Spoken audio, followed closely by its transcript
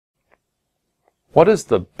What is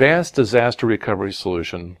the best disaster recovery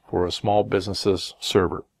solution for a small business's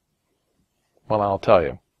server? Well, I'll tell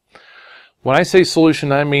you. When I say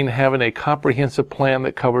solution, I mean having a comprehensive plan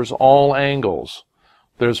that covers all angles.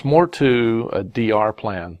 There's more to a DR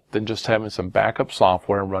plan than just having some backup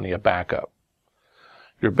software and running a backup.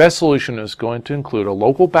 Your best solution is going to include a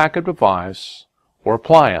local backup device or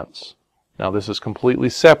appliance. Now, this is completely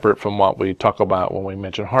separate from what we talk about when we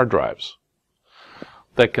mention hard drives,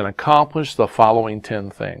 that can accomplish the following 10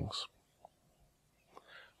 things.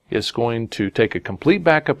 It's going to take a complete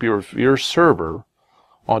backup of your server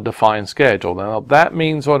on a defined schedule. Now, that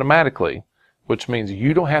means automatically, which means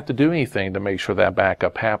you don't have to do anything to make sure that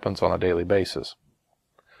backup happens on a daily basis.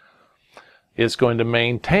 It's going to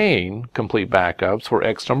maintain complete backups for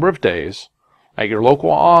X number of days at your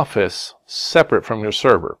local office separate from your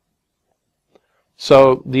server.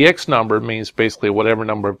 So the X number means basically whatever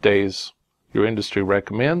number of days your industry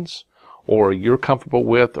recommends, or you're comfortable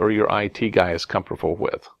with, or your IT guy is comfortable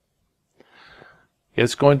with.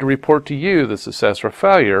 It's going to report to you the success or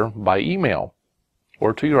failure by email,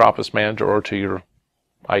 or to your office manager, or to your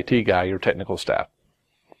IT guy, your technical staff.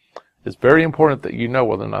 It's very important that you know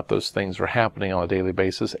whether or not those things are happening on a daily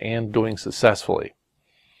basis and doing successfully.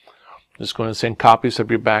 It's going to send copies of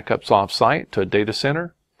your backups off-site to a data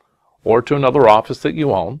center or to another office that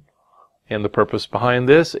you own. And the purpose behind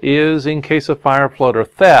this is, in case of fire, flood, or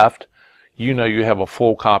theft, you know you have a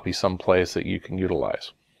full copy someplace that you can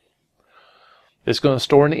utilize. It's going to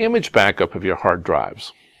store an image backup of your hard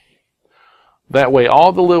drives. That way,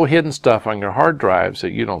 all the little hidden stuff on your hard drives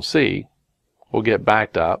that you don't see will get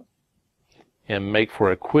backed up and make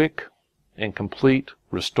for a quick and complete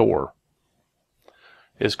restore.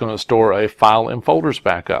 It's going to store a file and folders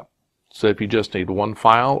backup. So if you just need one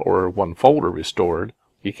file or one folder restored,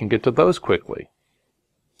 you can get to those quickly.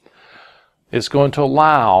 It's going to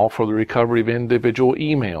allow for the recovery of individual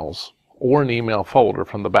emails or an email folder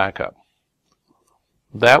from the backup.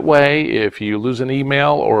 That way, if you lose an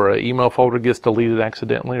email or an email folder gets deleted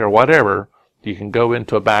accidentally or whatever, you can go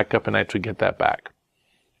into a backup and actually get that back.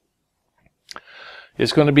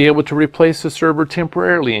 It's going to be able to replace the server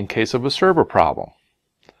temporarily in case of a server problem.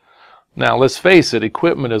 Now, let's face it,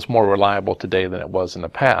 equipment is more reliable today than it was in the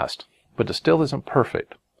past, but it still isn't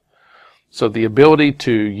perfect. So the ability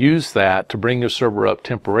to use that to bring your server up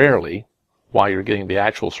temporarily while you're getting the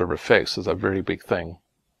actual server fixed is a very big thing.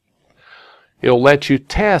 It'll let you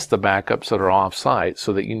test the backups that are off-site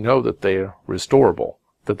so that you know that they're restorable,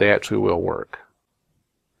 that they actually will work.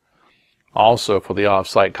 Also, for the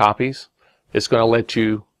off-site copies, it's going to let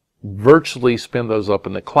you virtually spin those up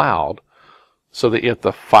in the cloud so that if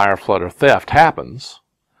the fire, flood, or theft happens,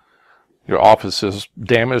 your office is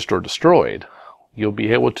damaged or destroyed, you'll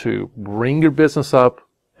be able to bring your business up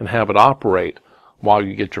and have it operate while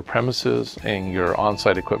you get your premises and your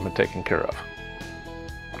on-site equipment taken care of.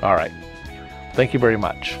 All right. Thank you very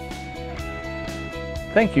much.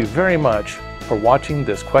 Thank you very much for watching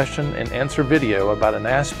this question and answer video about an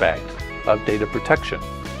aspect of data protection.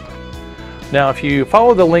 Now, if you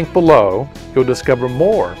follow the link below, you'll discover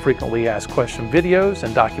more frequently asked question videos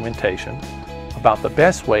and documentation about the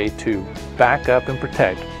best way to back up and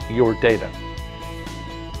protect your data.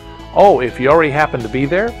 Oh, if you already happen to be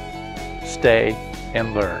there, stay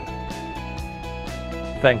and learn.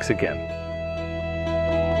 Thanks again.